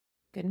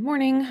Good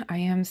morning. I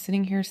am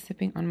sitting here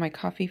sipping on my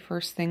coffee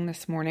first thing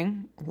this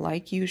morning,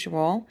 like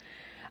usual.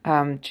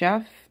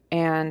 Jeff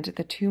and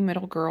the two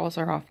middle girls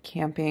are off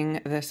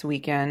camping this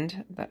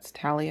weekend. That's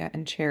Talia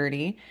and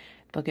Charity.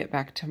 They'll get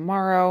back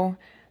tomorrow.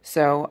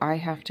 So I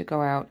have to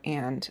go out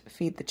and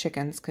feed the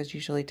chickens because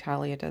usually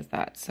Talia does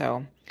that.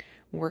 So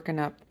working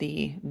up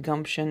the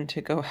gumption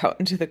to go out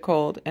into the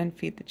cold and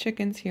feed the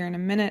chickens here in a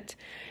minute.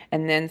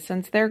 And then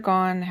since they're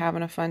gone,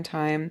 having a fun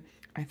time,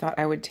 I thought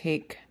I would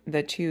take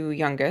the two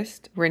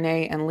youngest,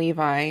 Renee and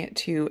Levi,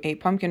 to a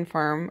pumpkin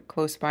farm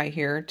close by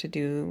here to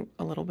do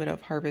a little bit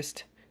of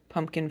harvest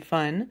pumpkin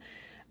fun.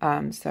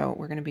 So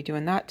we're going to be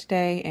doing that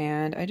today,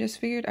 and I just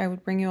figured I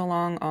would bring you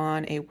along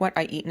on a what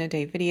I eat in a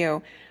day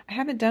video. I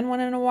haven't done one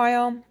in a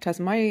while because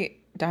my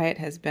diet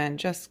has been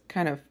just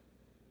kind of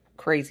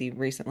crazy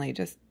recently,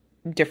 just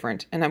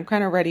different, and I'm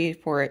kind of ready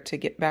for it to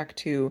get back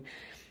to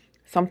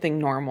something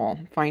normal,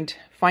 find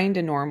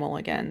a normal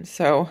again.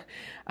 So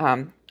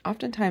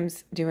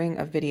oftentimes doing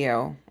a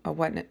video, a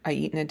what I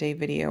eat in a day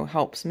video,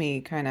 helps me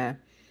kind of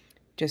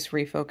just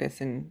refocus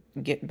and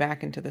get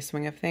back into the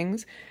swing of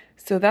things.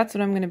 So that's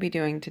what I'm going to be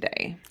doing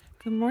today.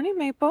 Good morning,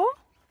 Maple.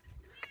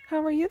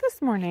 How are you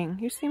this morning?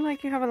 You seem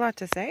like you have a lot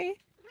to say.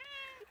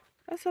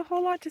 That's a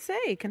whole lot to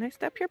say. Can I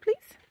step here, please?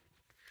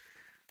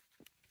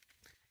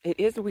 It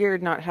is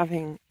weird not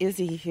having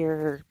Izzy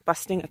here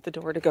busting at the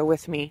door to go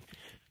with me.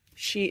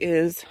 She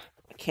is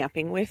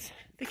camping with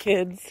the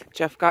kids.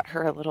 Jeff got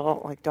her a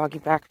little like doggy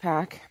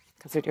backpack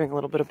because they're doing a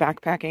little bit of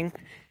backpacking.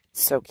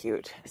 So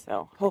cute.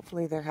 So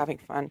hopefully they're having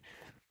fun.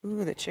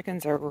 Ooh, the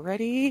chickens are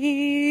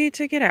ready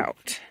to get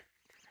out.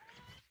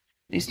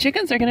 These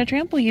chickens are going to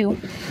trample you.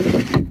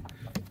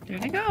 There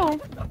they go.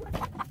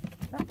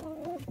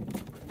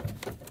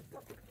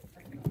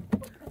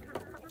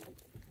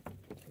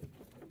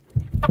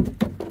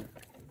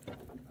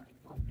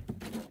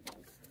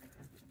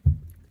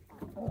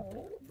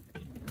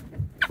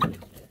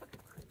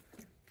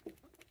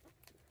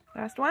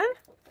 Last one.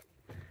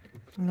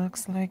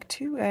 Looks like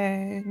 2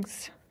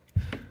 eggs.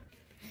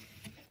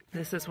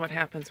 This is what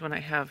happens when I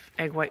have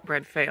egg white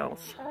bread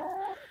fails.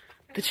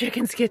 The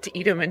chickens get to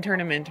eat them and turn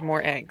them into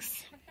more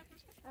eggs.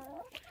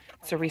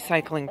 It's a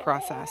recycling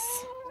process.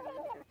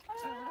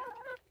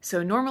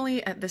 So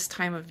normally at this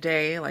time of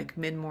day, like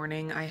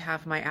mid-morning, I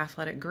have my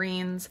athletic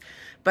greens,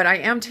 but I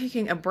am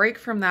taking a break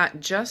from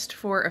that just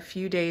for a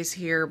few days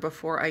here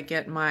before I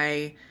get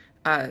my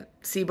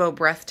SIBO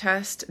breath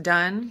test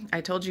done. I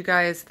told you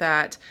guys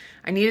that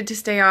I needed to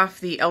stay off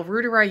the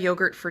L-Reuteri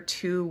yogurt for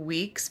 2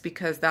 weeks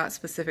because that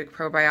specific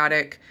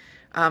probiotic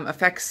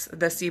affects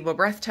the SIBO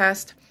breath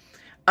test.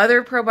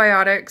 Other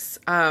probiotics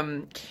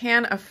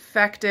can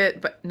affect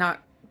it, but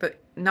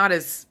not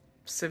as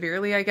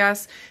severely, I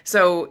guess.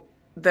 So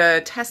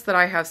the test that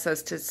I have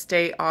says to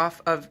stay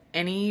off of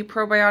any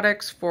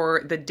probiotics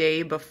for the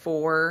day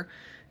before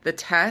the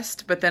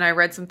test, but then I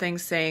read some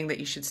things saying that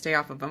you should stay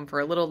off of them for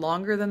a little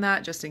longer than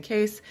that, just in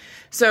case.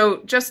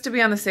 So just to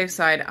be on the safe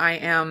side, I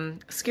am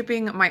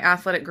skipping my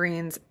athletic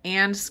greens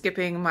and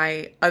skipping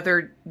my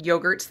other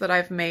yogurts that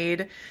I've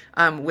made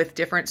with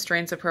different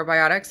strains of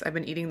probiotics. I've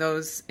been eating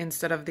those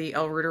instead of the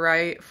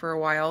L-Reuteri for a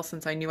while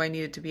since I knew I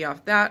needed to be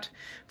off that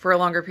for a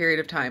longer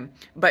period of time.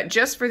 But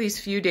just for these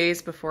few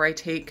days before I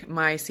take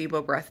my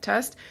SIBO breath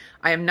test,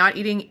 I am not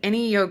eating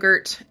any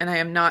yogurt and I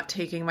am not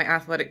taking my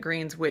athletic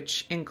greens,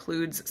 which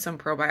includes some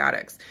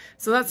probiotics.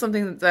 So that's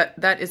something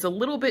that is a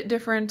little bit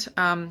different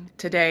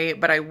today,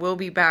 but I will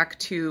be back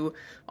to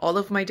all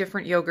of my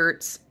different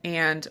yogurts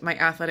and my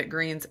athletic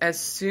greens as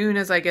soon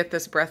as I get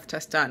this breath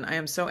test done. I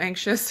am so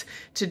anxious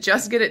to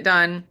just get it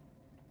done,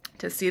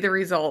 to see the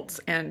results,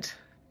 and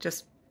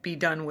just be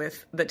done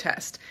with the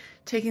test.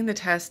 Taking the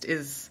test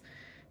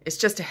it's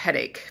just a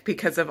headache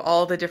because of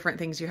all the different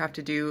things you have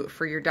to do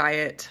for your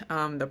diet,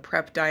 the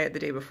prep diet the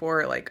day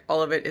before, like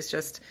all of it is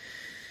just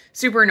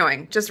super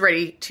annoying. Just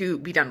ready to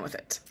be done with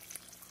it.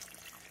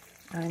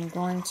 I'm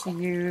going to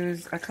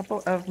use a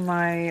couple of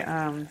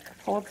my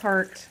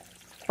pull-apart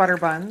butter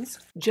buns.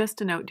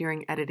 Just a note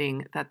during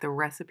editing that the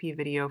recipe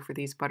video for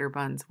these butter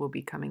buns will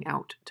be coming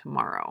out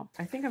tomorrow.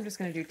 I think I'm just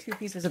going to do 2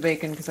 pieces of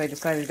bacon because I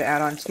decided to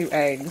add on 2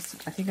 eggs.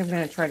 I think I'm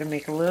going to try to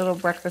make a little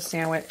breakfast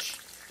sandwich.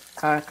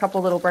 A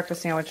couple little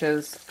breakfast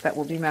sandwiches that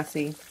will be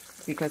messy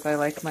because I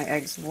like my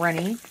eggs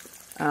runny,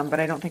 but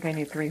I don't think I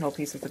need 3 whole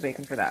pieces of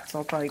bacon for that. So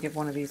I'll probably give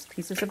one of these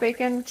pieces of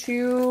bacon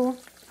to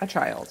a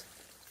child.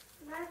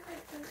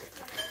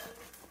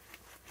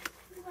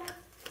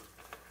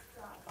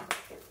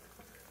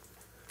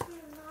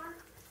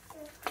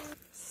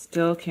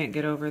 Still can't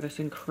get over this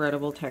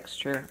incredible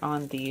texture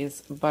on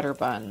these butter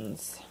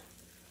buns.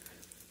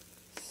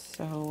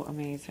 So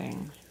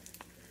amazing.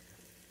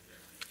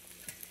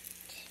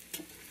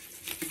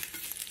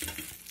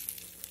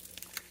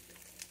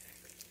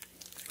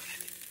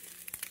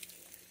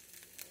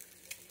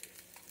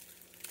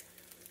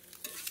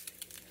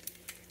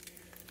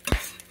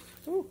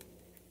 Ooh.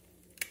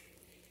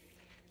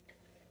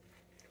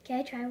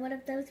 Can I try one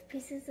of those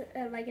pieces,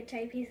 like a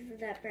tiny pieces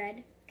of that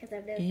bread? Because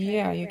I've never tried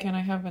Yeah, that you bread. can.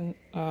 I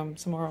have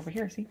some more over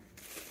here, see?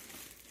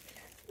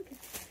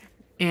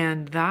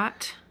 And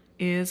that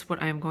is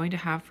what I'm going to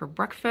have for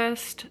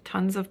breakfast.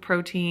 Tons of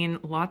protein,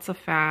 lots of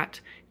fat.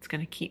 It's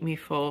going to keep me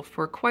full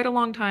for quite a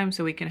long time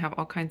so we can have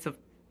all kinds of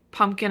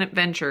pumpkin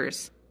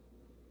adventures.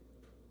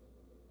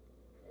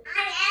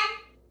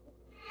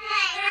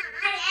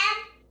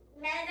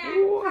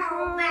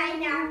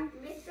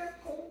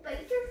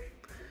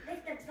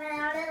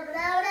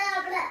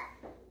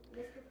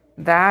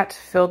 That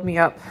filled me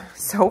up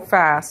so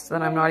fast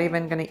that I'm not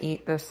even going to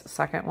eat this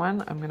second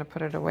one. I'm going to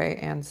put it away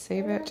and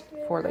save it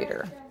for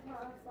later.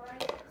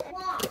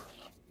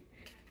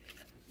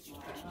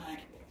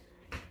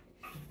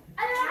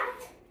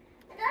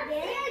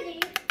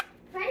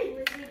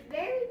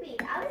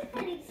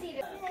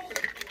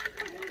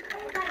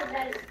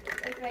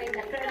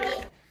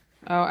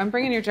 Oh, I'm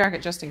bringing your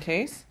jacket just in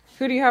case.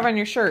 Who do you have on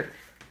your shirt?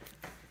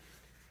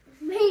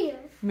 Mater.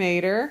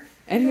 Mater.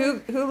 And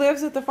who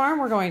lives at the farm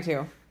we're going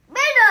to?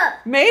 Mater.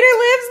 Mater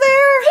lives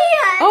there?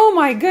 Yes. Oh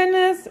my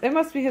goodness. It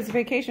must be his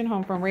vacation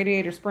home from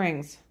Radiator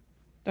Springs.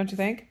 Don't you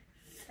think?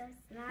 That's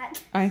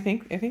not. I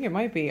think it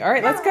might be. All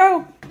right, let's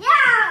go. Yeah.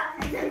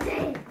 Yes,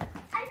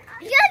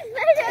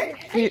 Mater.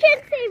 I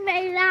can see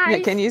Mater. Yeah,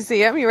 can you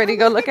see him? You ready to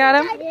go look at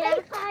him? Yeah.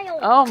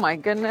 Oh my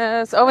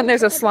goodness. Oh, and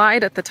there's a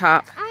slide at the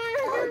top.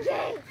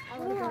 Okay.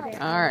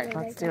 All right,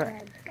 let's do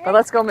it. But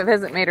let's go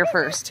visit Mater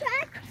first.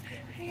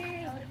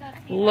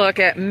 Look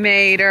at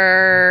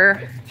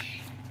Mater.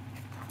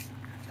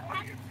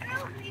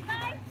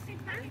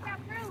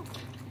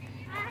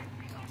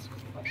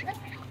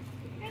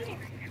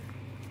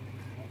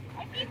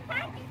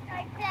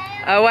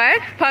 Oh,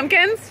 what?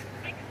 Pumpkins?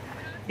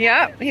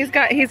 Yep,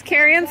 he's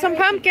carrying some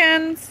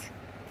pumpkins.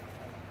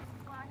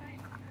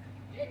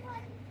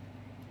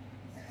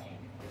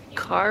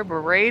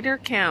 Carburetor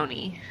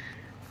County.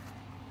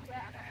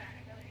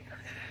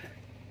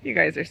 You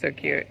guys are so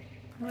cute.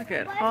 Look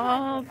at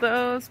all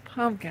those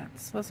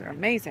pumpkins. Those are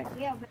amazing.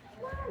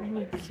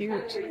 Oh,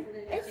 cute.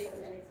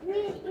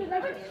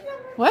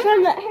 What?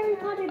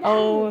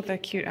 Oh, the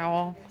cute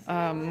owl.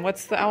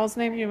 What's the owl's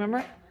name? Do you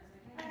remember?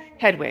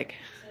 Hedwig.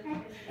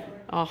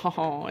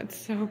 Oh, it's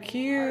so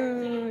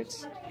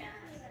cute.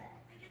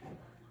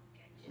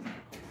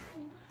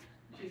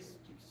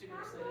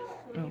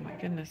 Oh my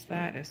goodness,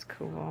 that is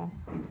cool.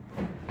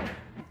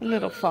 A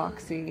little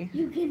foxy.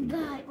 You can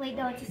buy. Wait,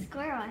 no, it's a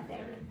squirrel, I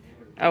think.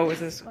 Oh, is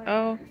this?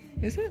 Oh,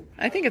 is it?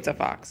 I think it's a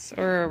fox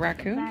or a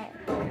raccoon.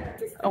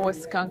 Oh, a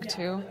skunk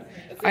too.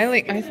 I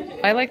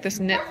like this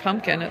knit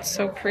pumpkin. It's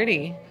so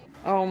pretty.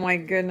 Oh my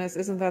goodness,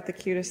 isn't that the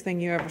cutest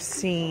thing you ever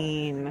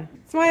seen?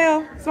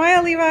 Smile,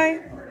 smile, Levi.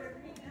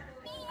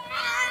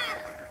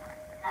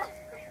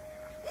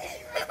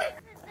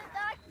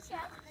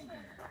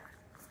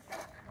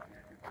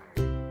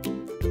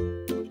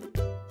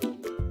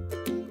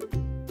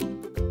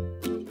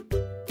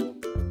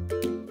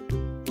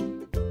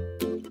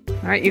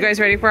 All right, you guys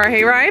ready for our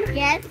hayride?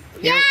 Yes.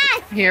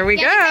 Yes! Here we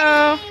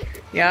go.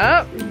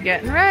 Yep,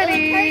 getting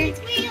ready.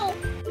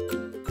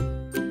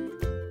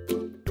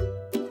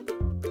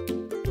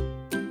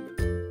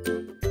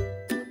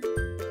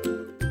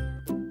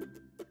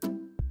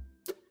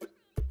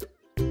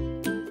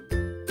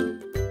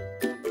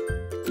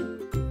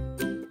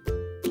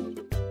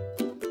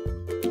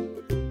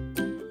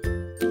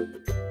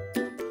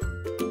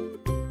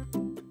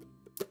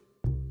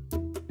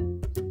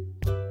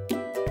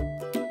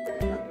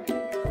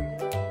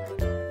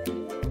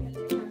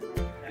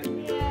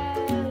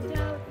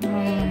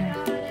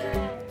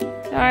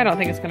 I don't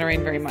think it's going to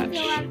rain very much.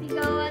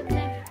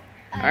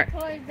 All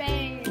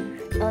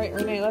right,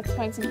 Renee, let's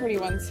find some pretty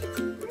ones.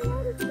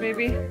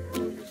 Maybe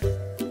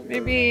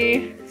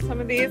some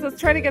of these. Let's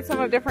try to get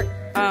some of different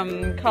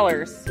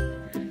colors.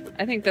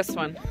 I think this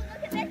one.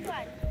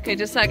 Okay,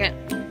 just a second.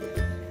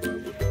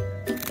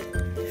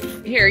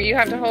 Here, you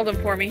have to hold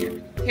them for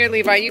me. Here,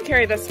 Levi, you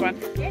carry this one.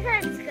 This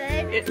one's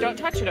good. Don't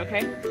touch it,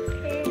 okay?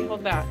 Okay.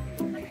 Hold that.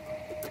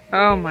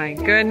 Oh my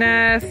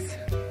goodness.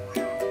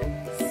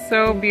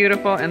 So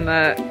beautiful, and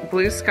the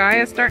blue sky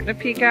is starting to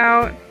peek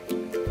out.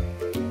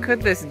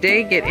 Could this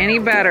day get any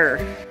better?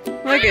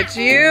 Look at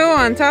you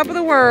on top of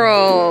the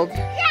world.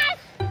 Yes!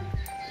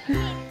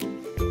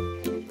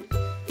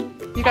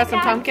 You got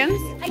some pumpkins?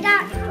 I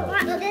got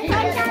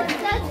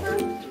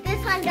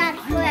this one got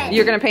split.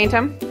 You're gonna paint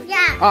them?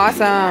 Yeah.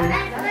 Awesome.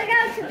 We're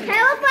going to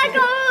Killer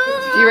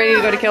Burger. You ready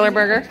to go to Killer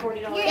Burger?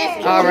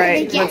 Yes. All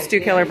right, let's do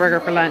Killer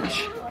Burger for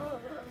lunch.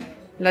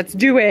 Let's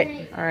do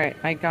it. All right,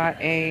 I got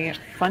a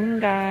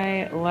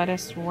fungi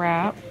lettuce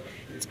wrap.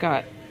 It's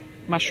got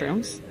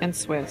mushrooms and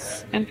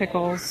Swiss and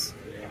pickles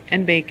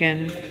and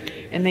bacon.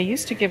 And they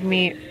used to give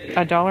me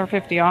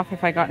 $1.50 off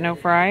if I got no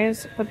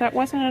fries, but that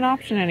wasn't an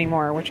option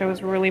anymore, which I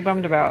was really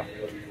bummed about.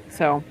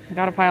 So I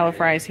got a pile of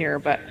fries here,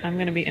 but I'm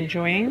gonna be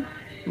enjoying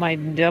my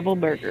double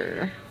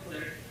burger.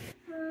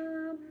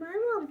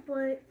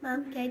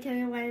 Mom, can I tell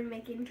you what I'm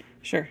making?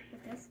 Sure.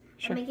 With this?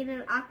 Sure. I'm making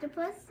an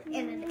octopus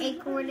and an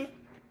acorn.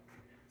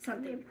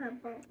 Something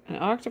purple. An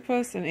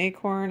octopus, an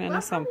acorn, and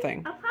a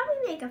something. I'll probably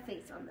make a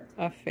face on this.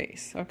 A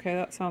face. Okay,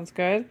 that sounds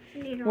good.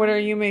 What are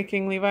you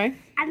making, Levi?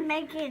 I'm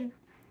making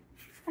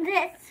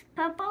this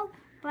purple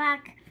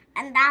black,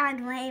 and that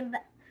one was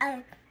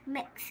a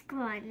mixed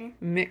one.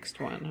 Mixed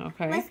one,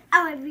 okay. With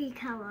every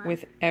color.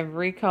 With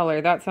every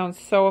color. That sounds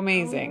so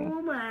amazing.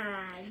 Oh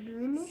my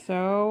goodness.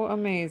 So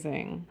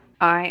amazing.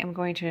 I am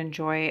going to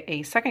enjoy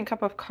a second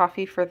cup of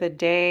coffee for the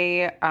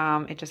day.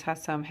 It just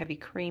has some heavy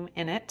cream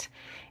in it.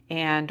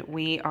 And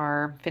we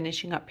are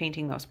finishing up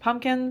painting those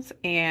pumpkins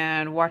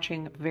and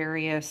watching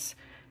various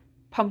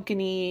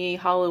pumpkin-y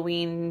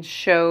Halloween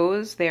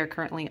shows. They are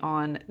currently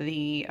on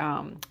the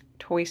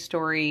Toy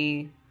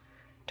Story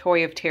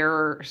Toy of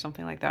Terror or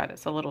something like that.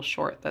 It's a little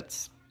short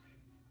that's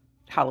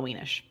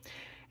Halloweenish.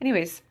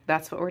 Anyways,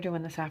 that's what we're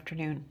doing this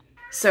afternoon.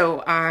 So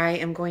I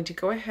am going to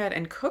go ahead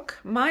and cook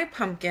my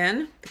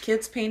pumpkin. The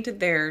kids painted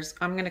theirs.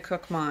 I'm going to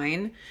cook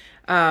mine.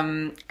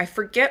 I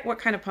forget what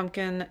kind of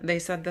pumpkin they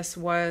said this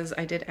was.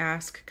 I did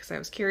ask because I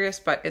was curious,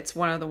 but it's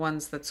one of the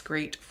ones that's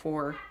great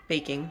for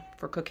baking,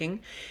 for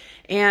cooking.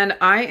 And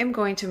I am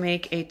going to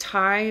make a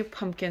Thai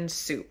pumpkin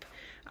soup.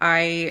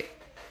 I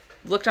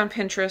looked on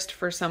Pinterest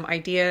for some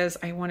ideas.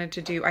 I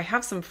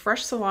have some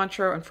fresh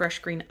cilantro and fresh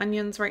green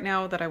onions right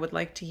now that I would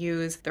like to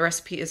use. The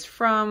recipe is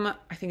from,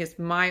 I think it's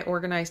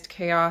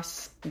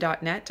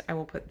myorganizedchaos.net. I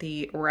will put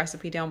the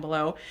recipe down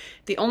below.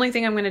 The only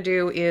thing I'm going to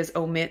do is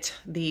omit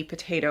the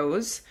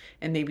potatoes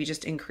and maybe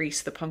just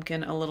increase the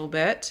pumpkin a little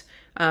bit.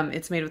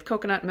 It's made with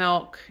coconut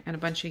milk and a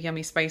bunch of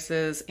yummy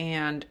spices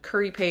and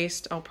curry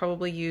paste. I'll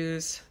probably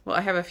use, well,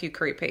 I have a few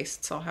curry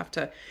pastes, so I'll have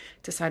to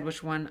decide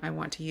which one I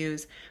want to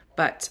use.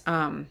 But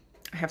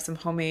I have some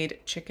homemade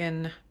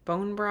chicken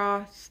bone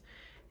broth,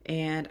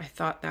 and I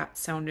thought that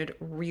sounded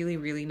really,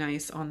 really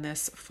nice on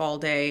this fall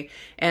day.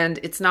 And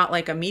it's not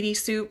like a meaty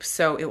soup,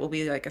 so it will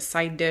be like a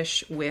side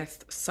dish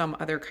with some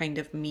other kind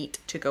of meat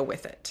to go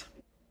with it.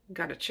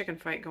 Got a chicken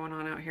fight going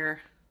on out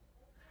here.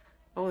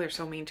 Oh, they're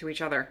so mean to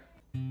each other.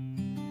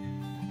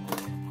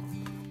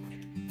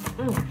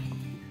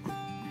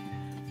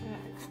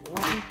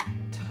 One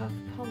tough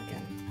pumpkin.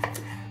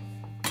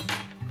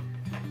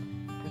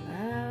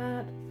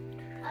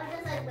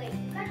 Wait,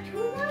 you got two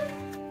of those?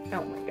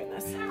 Oh my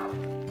goodness. How?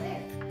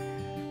 Where?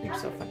 You're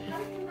so funny. How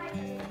did you like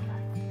this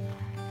one?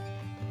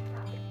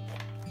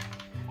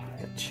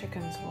 The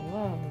chickens will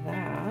love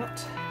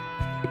that.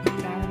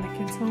 Dad and the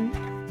kids home?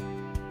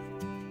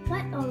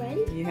 What,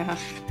 already? Yeah.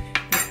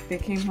 They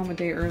came home a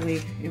day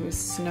early. It was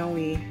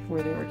snowy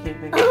where they were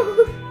camping. I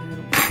don't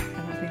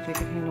think they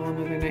could handle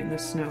another night in the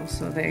snow,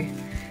 so they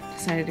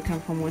decided to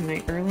come home one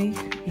night early,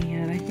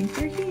 and I think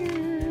they're here.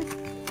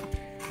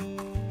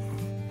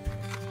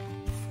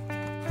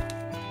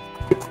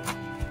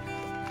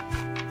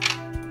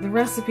 The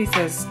recipe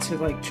says to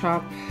like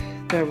chop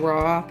the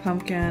raw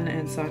pumpkin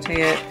and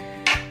saute it,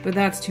 but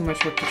that's too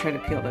much work to try to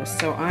peel this.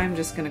 So I'm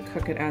just gonna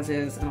cook it as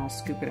is, and I'll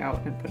scoop it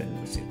out and put it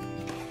in the soup.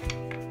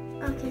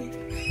 Okay.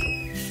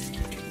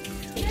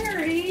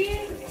 Mary,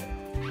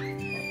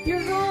 you're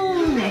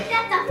home. I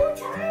got the whole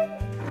time?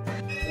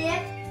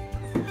 Yep.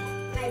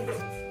 I did.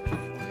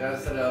 We got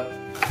it set up.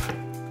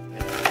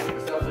 And it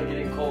was definitely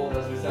getting cold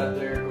as we sat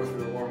there. Of course, we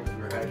were warm because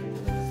we were hiking,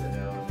 and then we sat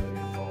down, it was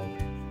getting cold.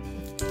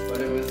 But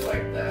it was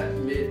like that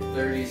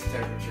mid-30s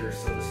temperature,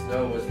 so the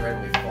snow was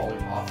randomly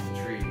falling off the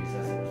trees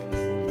as it was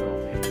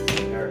melting.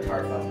 So our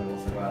tarp up and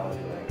once in a while,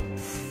 it'd be like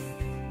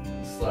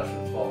slush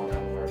was falling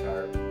out of our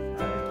tarp.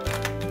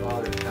 My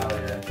father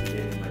Callie had tea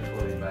in my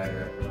clothing bag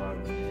that I put on,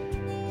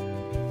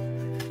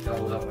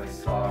 doubled up my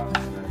socks,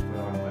 and I put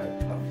on my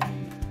puffy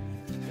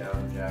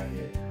down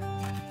jacket.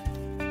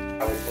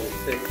 I was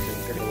 26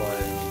 and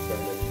Timberline from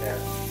the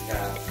camp,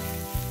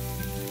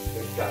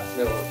 which got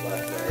snow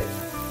last night.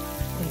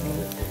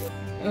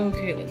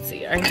 Okay, let's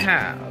see. I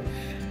have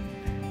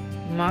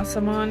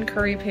massaman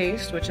curry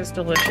paste, which is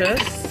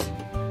delicious.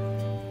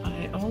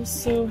 I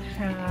also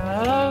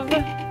have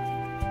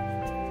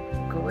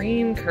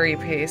green curry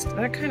paste.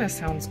 That kind of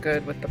sounds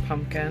good with the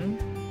pumpkin.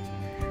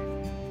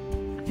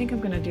 I think I'm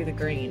going to do the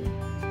green.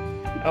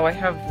 Oh, I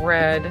have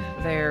red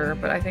there,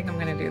 but I think I'm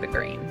going to do the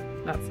green.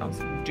 That sounds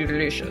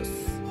delicious.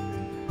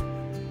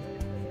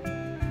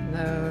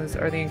 Those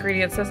are the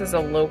ingredients. This is a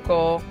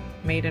local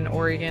made in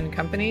Oregon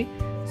company.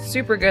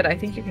 Super good. I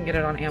think you can get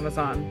it on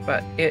Amazon,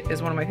 but it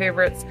is one of my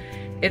favorites.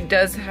 It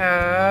does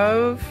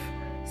have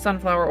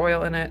sunflower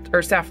oil in it,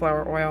 or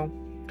safflower oil,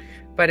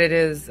 but it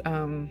is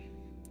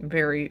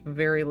very,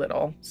 very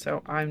little,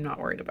 so I'm not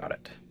worried about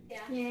it. Yeah.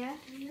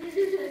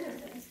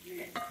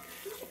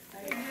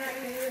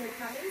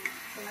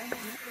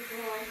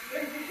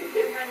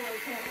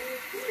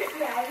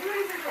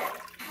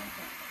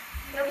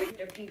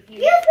 Pew, pew,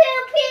 pew!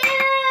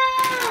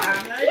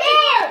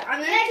 I'm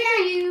gonna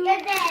tickle you. Your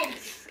bed.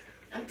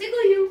 I'm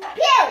tickle you.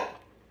 Pew!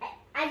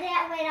 I did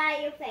that right out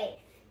of your face.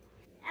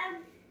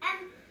 I'm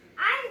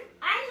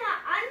not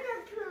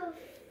underproof.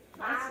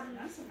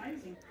 That's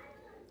amazing.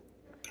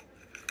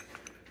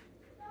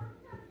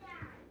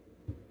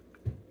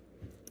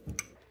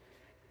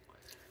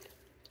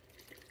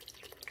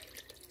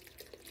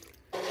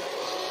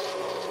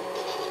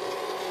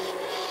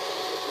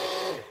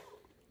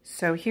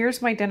 So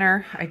here's my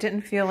dinner. I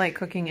didn't feel like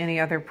cooking any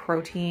other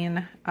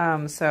protein,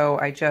 so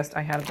I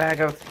had a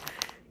bag of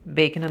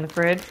bacon in the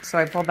fridge. So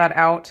I pulled that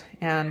out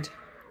and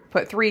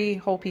put 3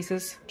 whole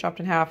pieces chopped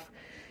in half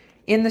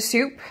in the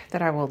soup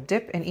that I will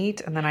dip and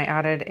eat. And then I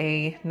added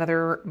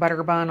another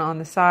butter bun on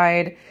the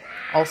side,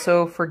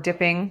 also for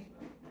dipping.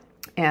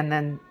 And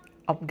then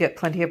I'll get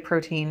plenty of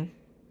protein,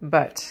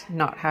 but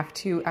not have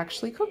to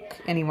actually cook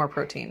any more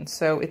protein.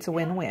 So it's a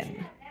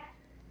win-win.